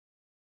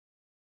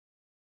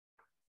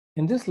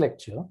In this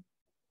lecture,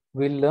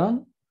 we'll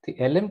learn the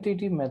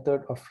LMTD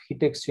method of heat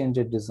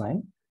exchanger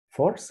design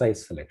for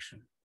size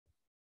selection.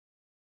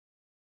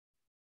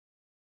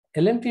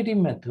 LMTD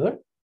method,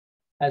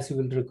 as you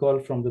will recall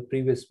from the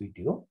previous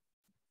video,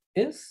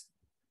 is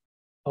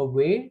a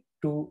way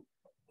to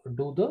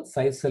do the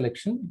size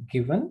selection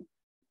given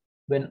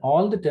when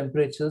all the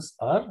temperatures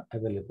are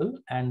available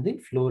and the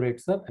flow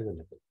rates are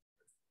available.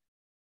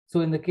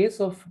 So in the case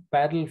of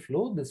parallel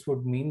flow, this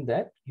would mean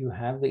that you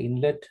have the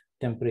inlet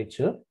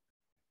temperature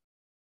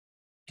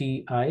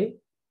TI,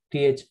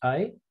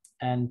 THI,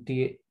 and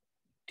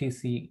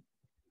TCI,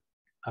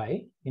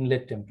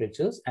 inlet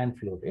temperatures and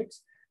flow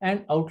rates,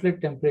 and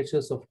outlet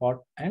temperatures of hot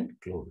and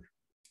cold.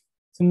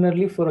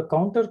 Similarly, for a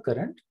counter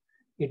current,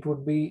 it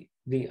would be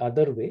the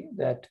other way,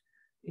 that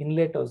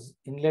inlet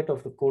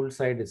of the cold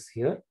side is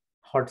here,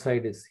 hot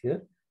side is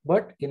here.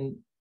 But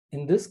in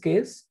this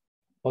case,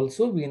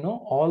 also we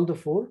know all the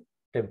four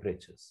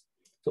temperatures.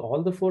 So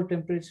all the four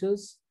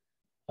temperatures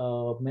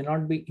may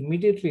not be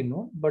immediately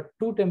known, but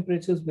two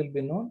temperatures will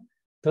be known.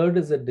 Third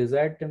is the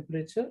desired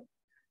temperature,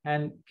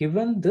 and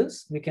given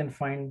this, we can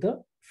find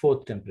the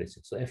fourth temperature.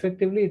 So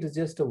effectively, it is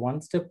just a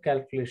one-step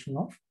calculation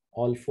of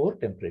all four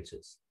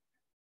temperatures.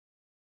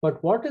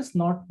 But what is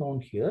not known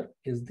here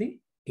is the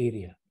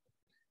area.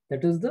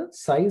 That is the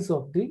size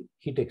of the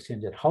heat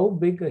exchanger. How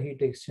big a heat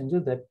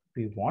exchanger that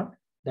we want,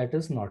 that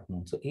is not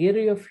known. So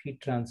area of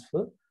heat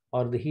transfer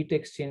or the heat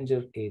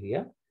exchanger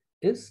area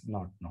is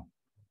not known.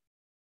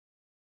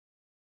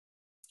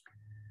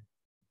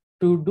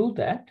 To do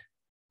that,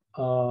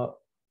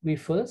 we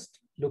first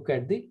look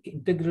at the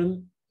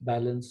integral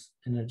balance,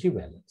 energy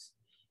balance.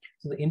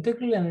 So the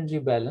integral energy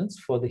balance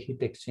for the heat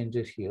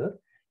exchanger here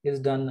is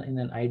done in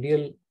an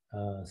ideal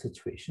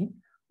situation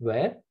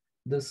where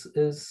this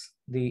is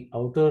the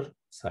outer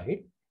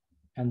side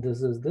and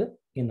this is the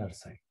inner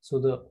side. So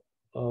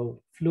the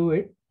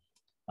fluid,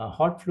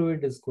 hot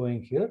fluid is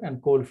going here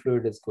and cold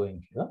fluid is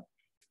going here.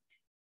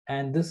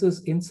 And this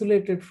is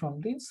insulated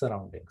from the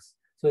surroundings.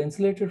 So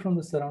insulated from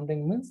the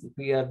surrounding means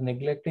we are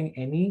neglecting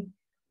any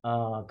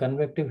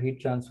convective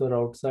heat transfer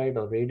outside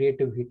or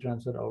radiative heat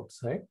transfer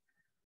outside.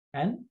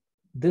 And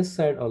this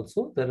side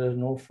also, there are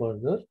no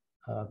further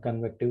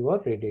convective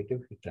or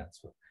radiative heat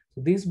transfer.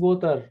 So these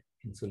both are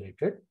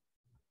insulated.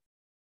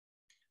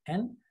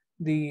 And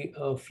the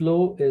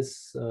flow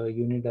is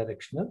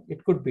unidirectional.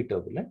 It could be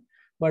turbulent,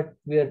 but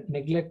we are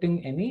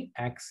neglecting any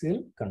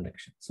axial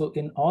conduction. So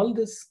in all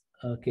these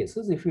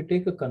cases, if you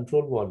take a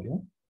control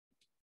volume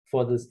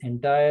for this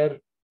entire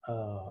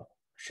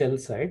shell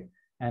side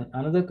and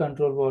another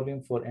control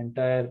volume for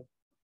entire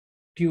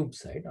tube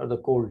side or the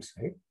cold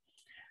side,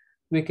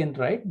 we can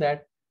write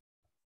that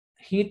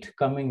heat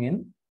coming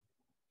in,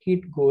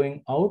 heat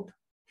going out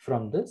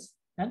from this,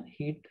 and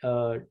heat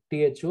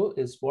THO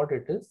is what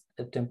it is,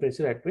 the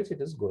temperature at which it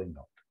is going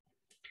out.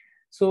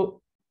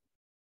 So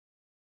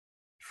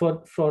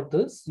for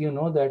this, you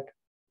know that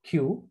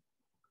Q,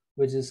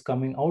 which is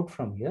coming out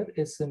from here,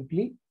 is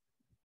simply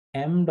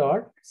m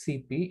dot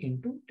Cp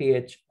into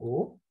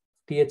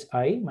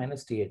THI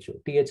minus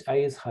THO. THI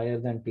is higher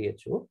than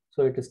THO,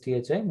 so it is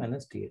THI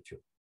minus THO.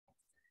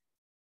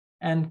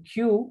 And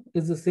Q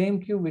is the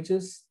same Q which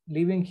is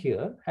leaving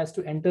here, has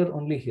to enter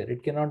only here.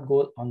 It cannot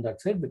go on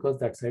that side because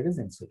that side is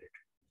insulated.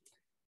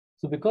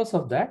 So because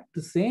of that,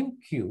 the same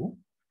Q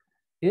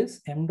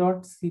is m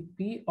dot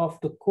Cp of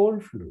the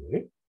cold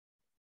fluid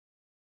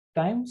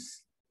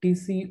times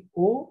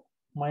TCO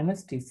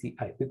minus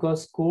TCI,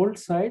 because cold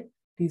side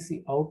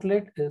TC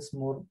outlet is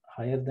more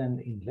higher than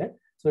the inlet.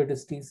 So it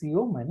is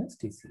TCO minus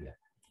TCI.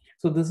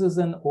 So this is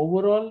an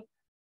overall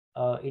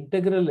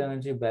integral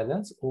energy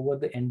balance over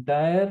the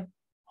entire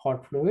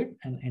hot fluid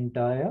and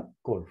entire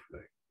cold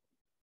fluid.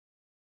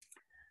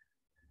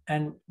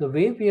 And the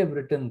way we have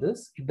written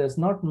this, it does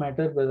not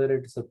matter whether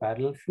it is a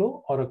parallel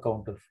flow or a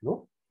counter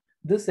flow.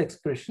 This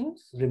expression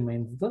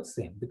remains the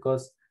same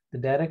because the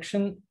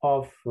direction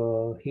of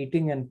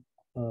heating and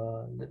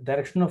the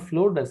direction of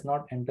flow does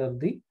not enter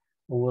the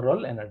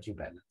overall energy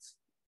balance.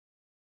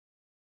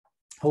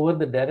 However,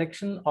 the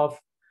direction of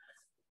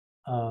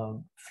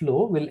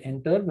flow will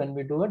enter when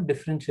we do a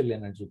differential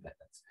energy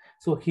balance.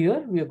 So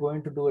here we are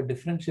going to do a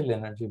differential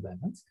energy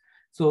balance.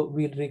 So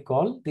we'll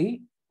recall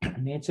the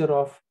nature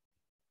of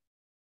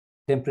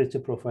temperature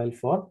profile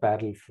for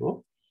parallel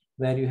flow,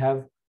 where you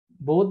have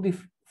both the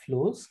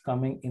flows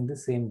coming in the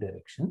same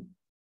direction.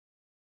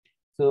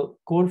 So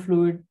cold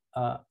fluid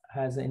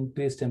has an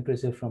increased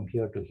temperature from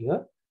here to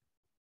here.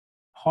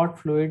 Hot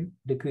fluid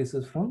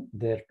decreases from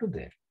there to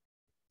there.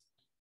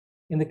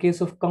 In the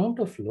case of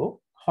counter flow,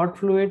 hot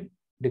fluid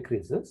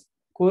decreases,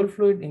 cold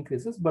fluid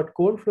increases, but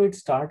cold fluid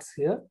starts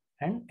here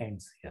and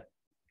ends here.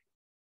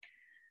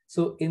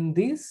 So in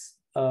these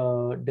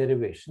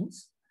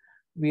derivations,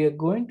 we are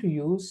going to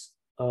use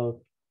a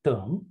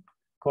term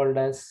called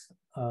as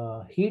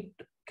heat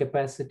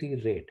capacity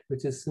rate,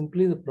 which is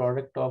simply the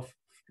product of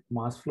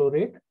mass flow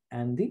rate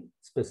and the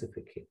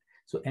specific heat.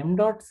 So m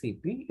dot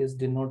Cp is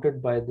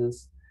denoted by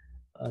this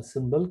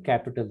symbol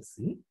capital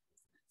C.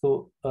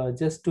 So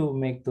just to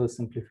make those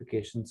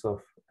simplifications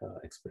of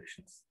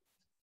expressions.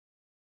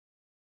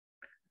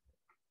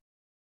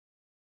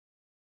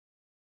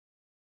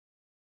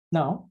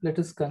 Now, let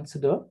us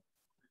consider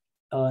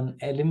an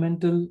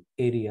elemental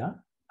area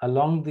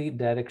along the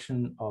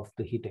direction of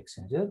the heat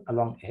exchanger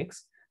along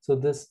X. So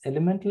this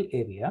elemental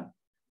area,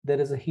 there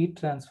is a heat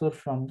transfer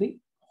from the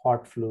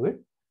hot fluid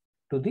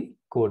to the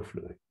cold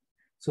fluid.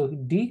 So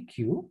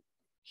dQ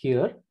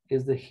here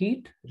is the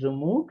heat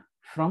removed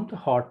from the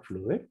hot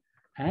fluid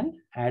and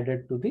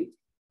added to the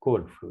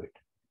cold fluid.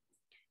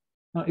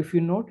 Now, if you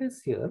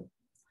notice here,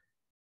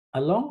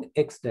 along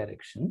X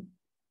direction,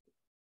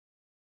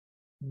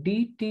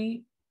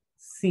 dTc,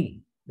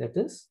 that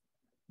is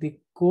the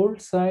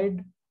cold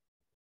side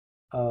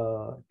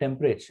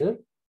temperature,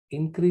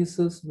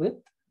 increases with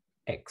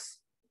X.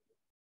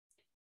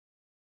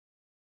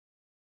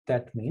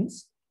 That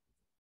means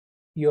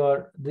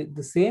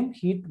the same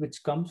heat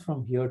which comes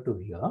from here to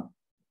here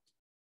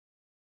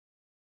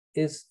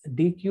is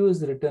dQ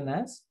is written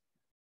as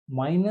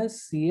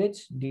minus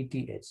CH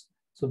dTH.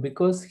 So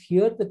because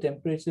here the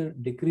temperature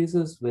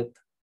decreases with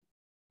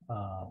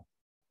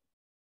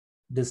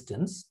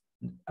distance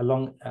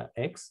along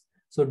X,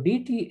 so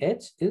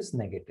dTH is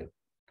negative.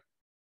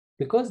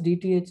 Because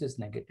dTH is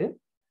negative,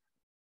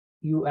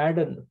 you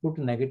put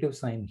a negative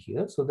sign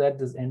here so that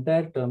this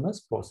entire term is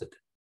positive.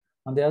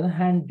 On the other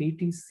hand,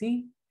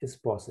 dTc is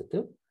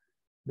positive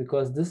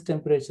because this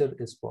temperature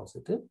is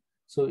positive.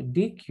 So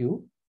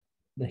dQ,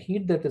 the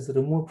heat that is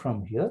removed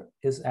from here,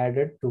 is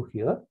added to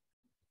here.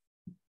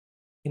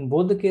 In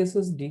both the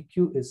cases,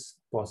 dQ is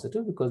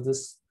positive because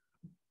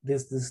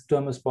this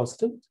term is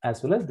positive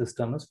as well as this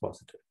term is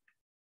positive.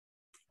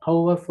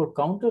 However, for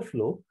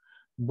counterflow,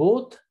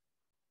 both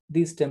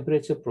these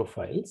temperature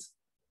profiles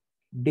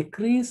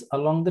decrease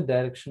along the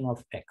direction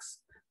of X.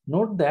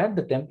 Note that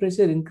the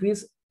temperature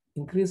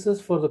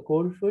increases for the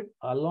cold fluid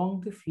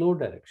along the flow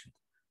direction.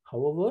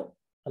 However,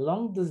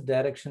 along this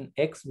direction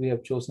X we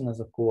have chosen as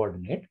a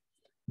coordinate,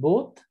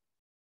 both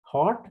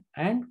hot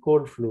and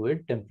cold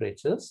fluid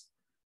temperatures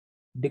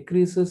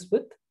decreases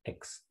with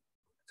X.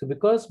 So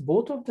because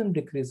both of them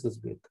decreases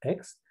with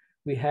X,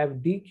 we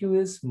have dQ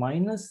is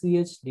minus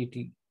CH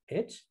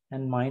dTH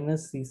and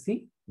minus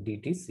CC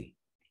dTc.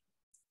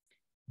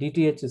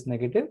 dTH is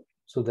negative,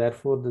 so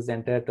therefore this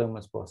entire term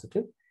is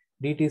positive.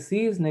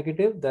 dTc is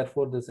negative,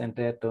 therefore this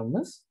entire term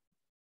is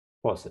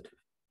positive.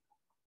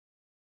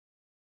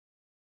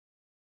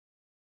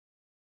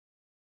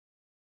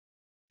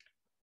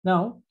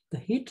 Now, the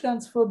heat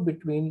transfer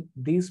between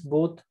these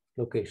both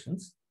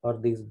locations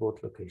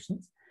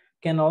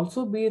can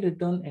also be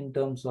written in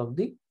terms of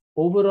the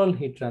overall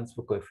heat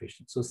transfer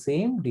coefficient. So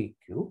same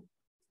dQ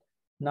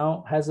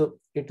now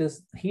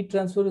heat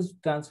transfer is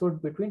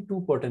transferred between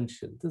two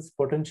potentials. This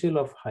potential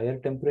of higher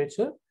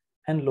temperature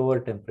and lower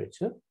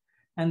temperature,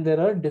 and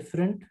there are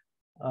different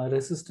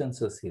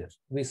resistances here.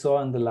 We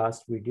saw in the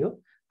last video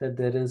that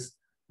there is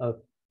a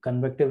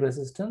convective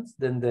resistance,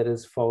 then there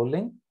is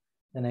fouling,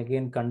 then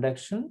again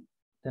conduction,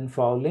 then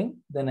fouling,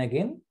 then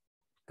again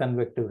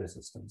convective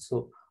resistance.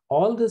 So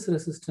all this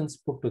resistance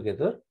put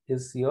together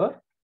is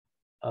your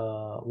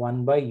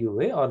 1 by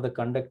UA, or the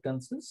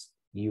conductance is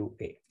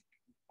UA.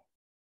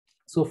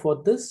 So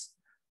for this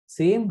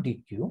same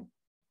dQ,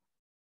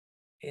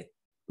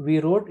 we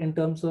wrote in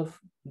terms of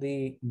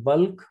the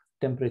bulk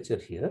temperature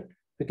here.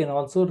 We can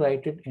also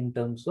write it in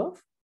terms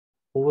of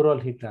overall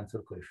heat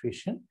transfer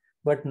coefficient.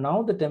 But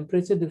now the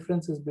temperature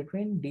difference is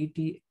between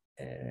TH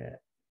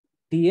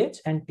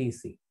and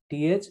TC.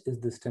 TH is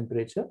this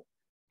temperature,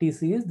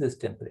 TC is this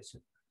temperature.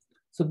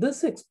 So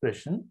this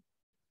expression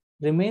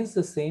remains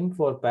the same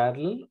for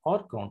parallel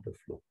or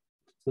counterflow.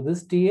 So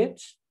this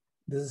TH,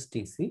 this is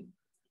TC,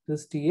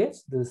 this TH,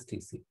 this is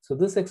TC. So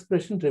this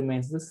expression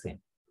remains the same.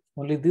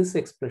 Only these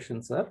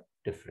expressions are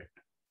different.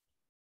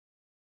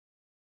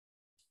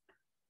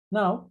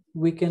 Now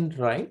we can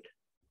write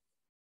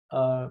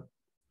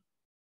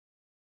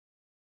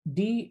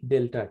d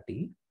delta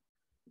T,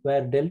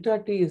 where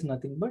delta T is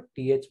nothing but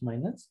TH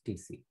minus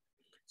TC.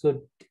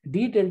 So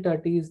d delta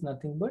T is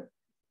nothing but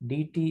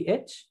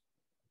dTH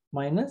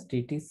minus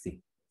dTc.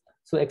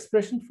 So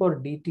expression for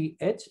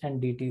dTH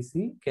and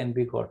dTc can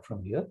be got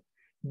from here.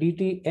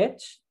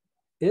 dTH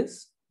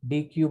is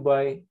dQ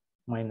by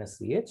minus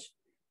CH.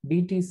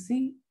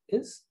 dTc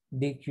is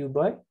dQ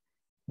by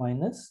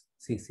minus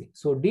Cc.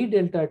 So d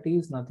delta T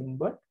is nothing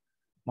but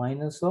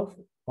minus of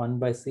 1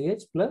 by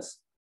CH plus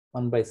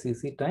 1 by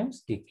Cc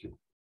times dQ.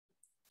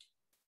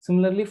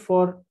 Similarly,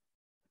 for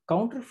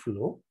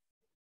counterflow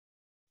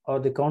or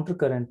the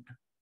countercurrent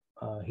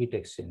heat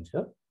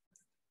exchanger,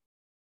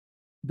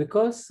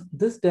 because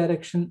this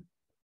direction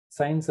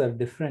signs are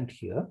different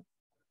here,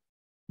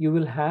 you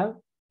will have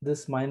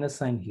this minus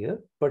sign here,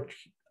 but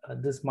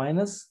this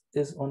minus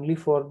is only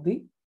for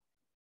the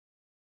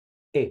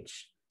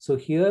H. So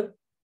here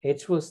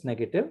H was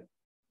negative,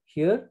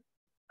 here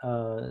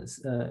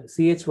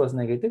CH was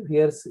negative,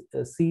 here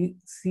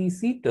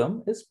CC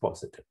term is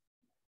positive.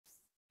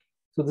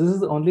 So this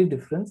is the only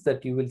difference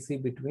that you will see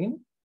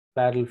between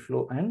parallel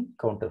flow and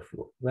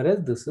counterflow, whereas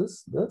this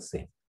is the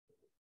same.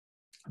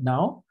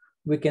 Now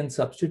we can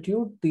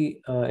substitute the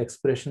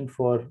expression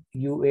for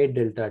UA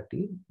delta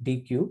T,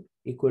 d cube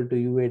equal to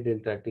UA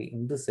delta T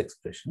in this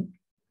expression.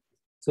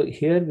 So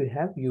here we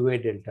have UA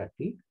delta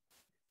T,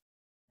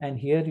 and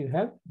here you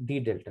have d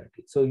delta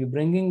T. So you're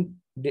bringing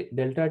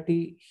delta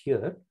T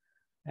here,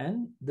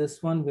 and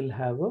this one will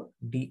have a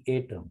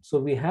dA term. So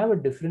we have a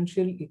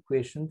differential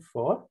equation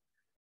for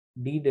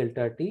d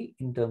delta T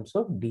in terms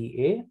of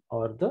dA,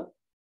 or the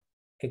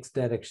x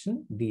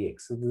direction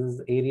dx. So this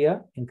is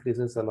area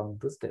increases along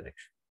this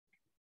direction.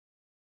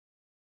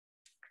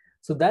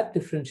 So that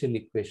differential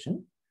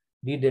equation,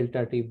 d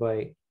delta T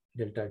by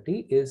delta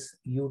T, is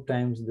u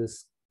times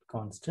this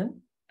constant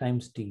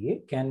times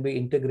dA, can be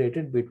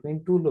integrated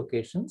between two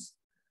locations,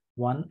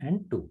 1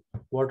 and 2.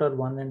 What are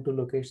 1 and 2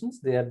 locations?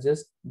 They are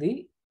just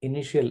the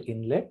initial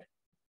inlet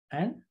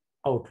and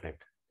outlet.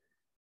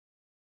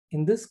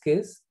 In this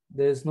case,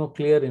 there is no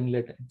clear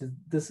inlet.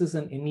 This is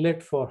an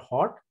inlet for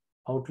hot,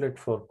 outlet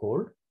for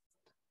cold.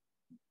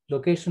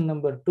 Location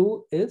number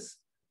 2 is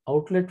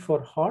outlet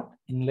for hot,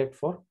 inlet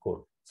for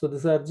cold. So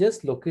these are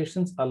just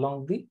locations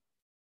along the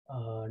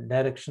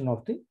direction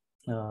of the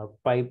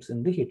pipes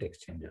in the heat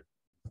exchanger.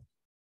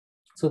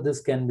 So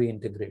this can be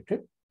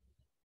integrated.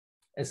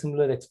 A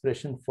similar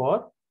expression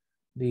for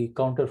the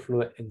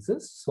counterflow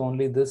exists. So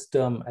only this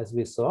term, as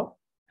we saw,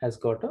 has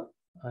got a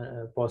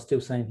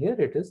positive sign here.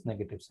 It is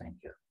negative sign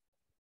here.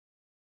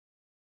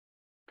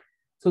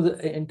 So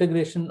the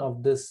integration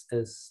of this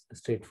is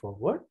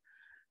straightforward.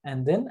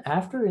 And then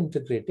after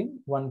integrating,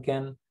 one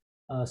can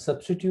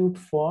substitute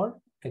for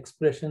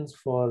expressions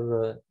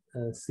for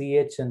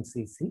CH and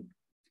CC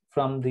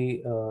from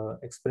the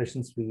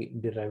expressions we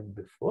derived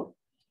before.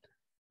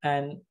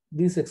 And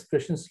these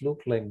expressions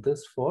look like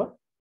this for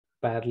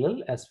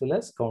parallel as well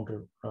as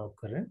counter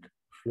current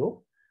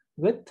flow,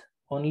 with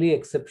only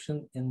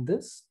exception in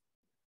this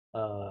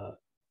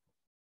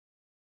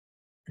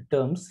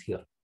terms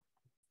here.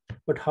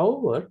 But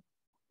however,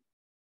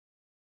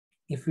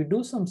 if we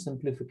do some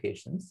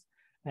simplifications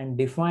and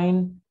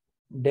define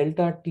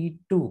delta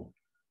T2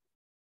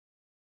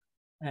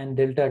 and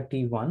delta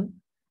T1,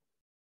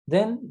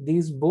 then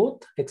these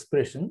both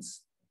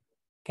expressions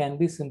can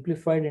be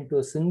simplified into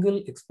a single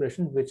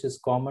expression which is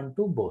common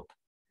to both,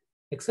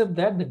 except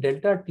that the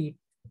delta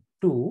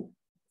T2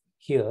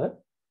 here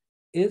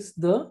is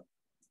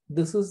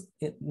this is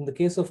in the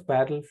case of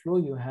parallel flow,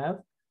 you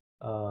have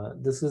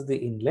this is the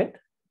inlet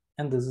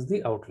and this is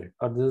the outlet,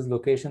 or this is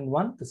location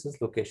 1, this is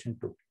location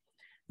 2.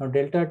 Now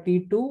delta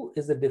T2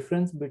 is the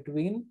difference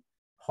between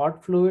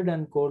hot fluid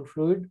and cold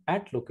fluid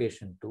at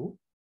location 2.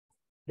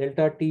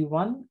 Delta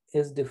T1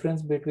 is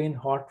difference between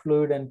hot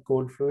fluid and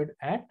cold fluid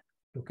at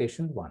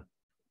location 1.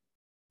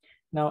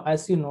 Now,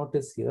 as you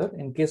notice here,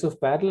 in case of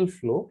parallel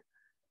flow,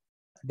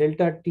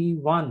 delta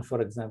T1,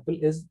 for example,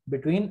 is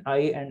between I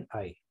and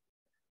I,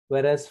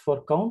 whereas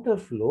for counter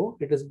flow,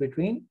 it is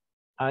between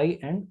I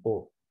and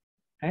O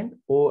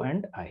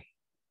and I.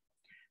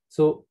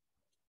 So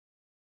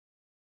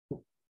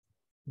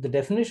the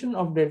definition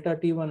of delta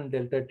T1 and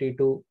delta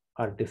T2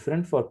 are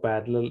different for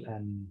parallel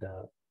and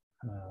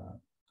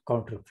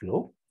counter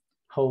flow.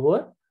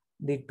 However,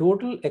 the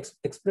total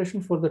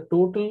expression for the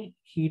total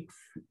heat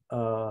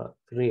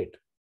rate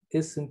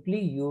is simply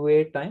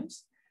UA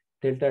times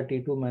delta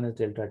T2 minus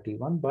delta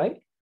T1 by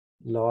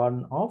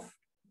ln of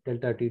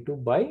delta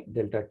T2 by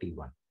delta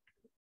T1.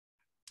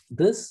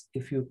 This,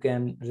 if you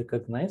can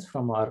recognize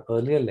from our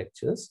earlier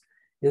lectures,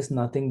 is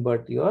nothing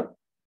but your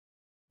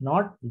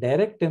not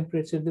direct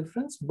temperature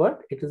difference,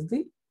 but it is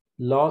the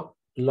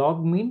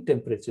log mean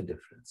temperature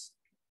difference.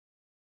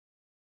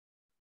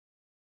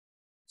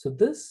 So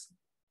this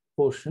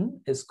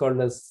portion is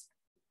called as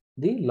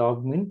the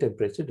log mean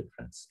temperature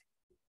difference.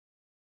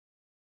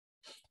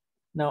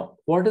 Now,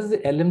 what is the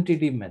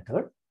LMTD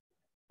method?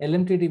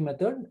 LMTD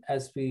method,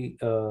 as we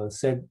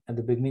said at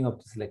the beginning of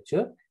this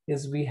lecture,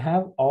 is we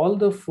have all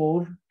the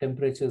 4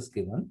 temperatures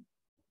given.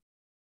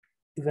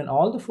 When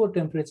all the 4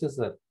 temperatures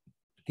are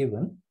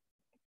given,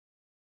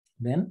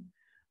 then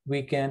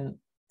we can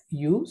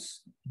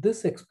use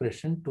this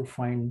expression to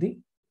find the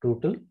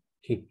total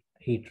heat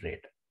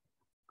rate.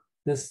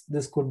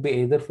 This could be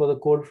either for the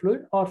cold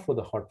fluid or for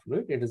the hot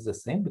fluid. It is the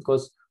same,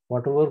 because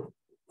whatever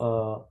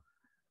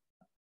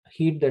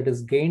heat that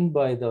is gained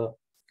by the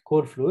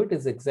cold fluid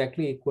is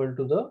exactly equal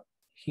to the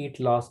heat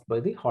lost by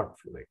the hot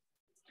fluid.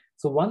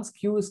 So once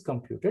Q is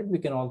computed, we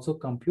can also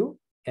compute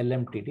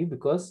LMTD,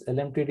 because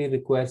LMTD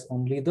requires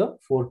only the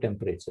 4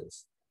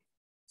 temperatures.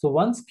 So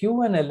once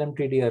Q and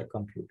LMTD are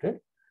computed,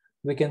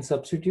 we can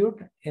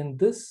substitute in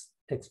this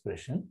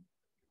expression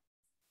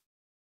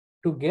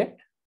to get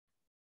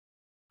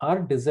our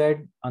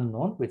desired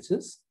unknown, which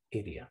is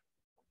area.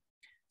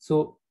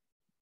 So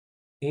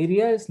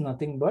area is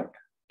nothing but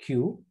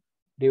Q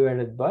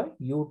divided by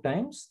U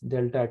times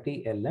delta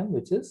T LM,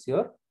 which is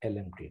your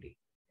LMTD.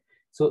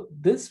 So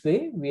this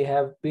way we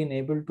have been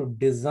able to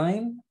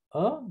design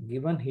a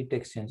given heat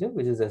exchanger,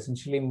 which is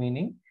essentially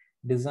meaning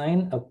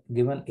design a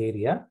given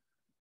area,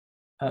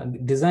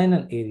 design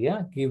an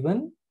area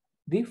given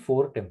the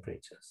 4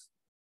 temperatures.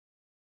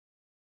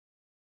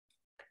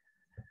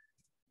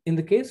 In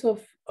the case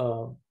of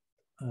the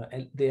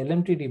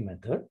LMTD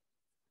method,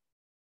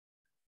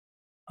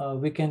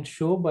 we can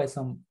show by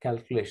some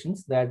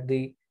calculations that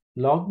the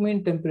log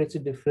mean temperature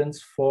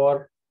difference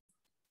for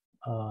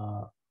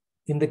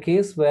in the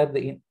case where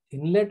the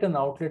inlet and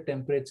outlet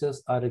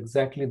temperatures are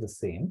exactly the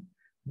same,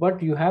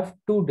 but you have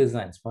two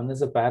designs. One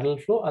is a parallel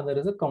flow, other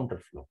is a counter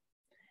flow.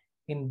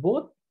 In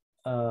both,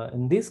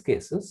 in these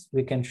cases,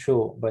 we can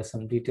show by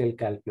some detailed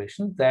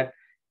calculations that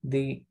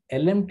the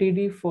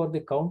LMTD for the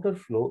counter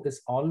flow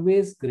is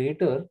always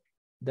greater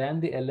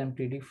than the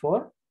LMTD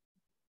for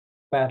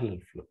parallel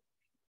flow.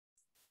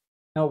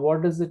 Now,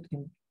 what does it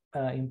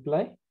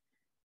imply?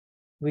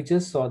 We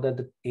just saw that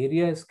the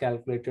area is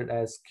calculated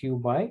as Q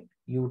by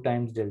U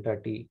times delta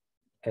T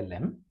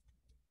Lm.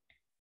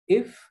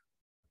 If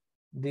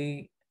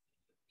the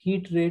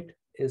heat rate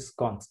is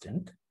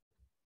constant,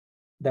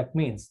 that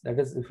means, that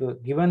is, if a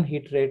given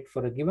heat rate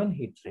for a given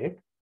heat rate,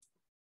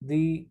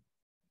 the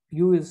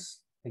U is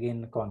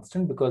again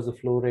constant because the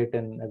flow rate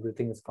and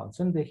everything is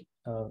constant.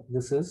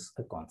 This is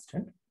a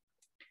constant.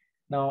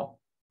 Now,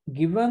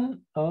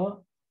 given a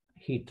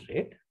heat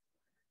rate,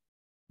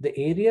 the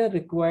area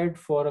required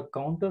for a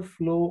counter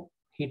flow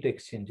heat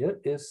exchanger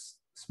is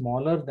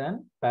smaller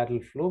than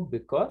parallel flow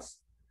because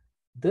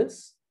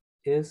this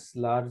is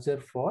larger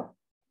for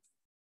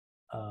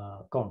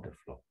counter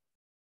flow.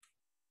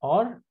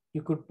 Or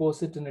you could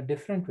pose it in a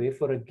different way.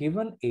 For a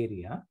given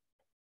area,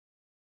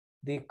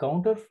 the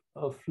counter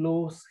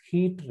flow's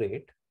heat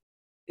rate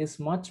is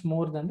much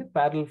more than the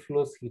parallel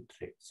flow's heat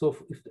rate. So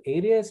if the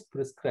area is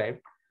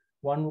prescribed,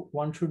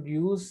 one should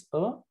use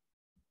a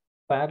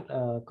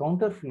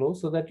counter flow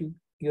so that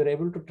you're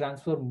able to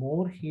transfer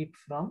more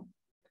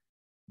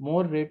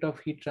rate of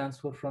heat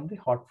transfer from the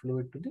hot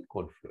fluid to the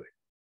cold fluid.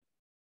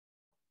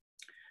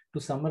 To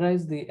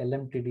summarize the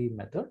LMTD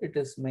method, it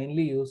is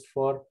mainly used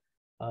for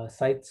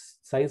size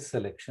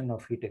selection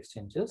of heat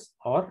exchangers,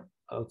 or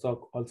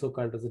also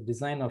called as a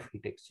design of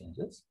heat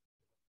exchangers.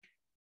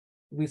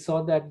 We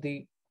saw that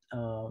the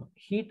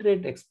heat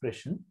rate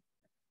expression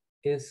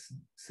is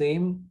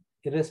same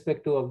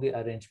irrespective of the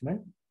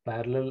arrangement,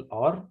 parallel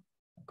or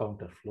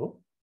counter flow.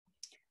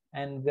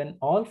 And when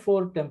all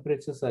four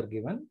temperatures are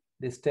given,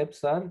 the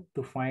steps are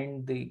to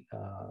find the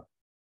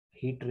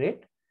heat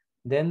rate,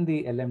 then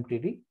the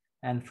LMTD,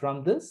 and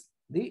from this,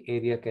 the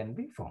area can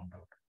be found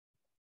out.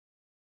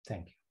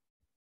 Thank you.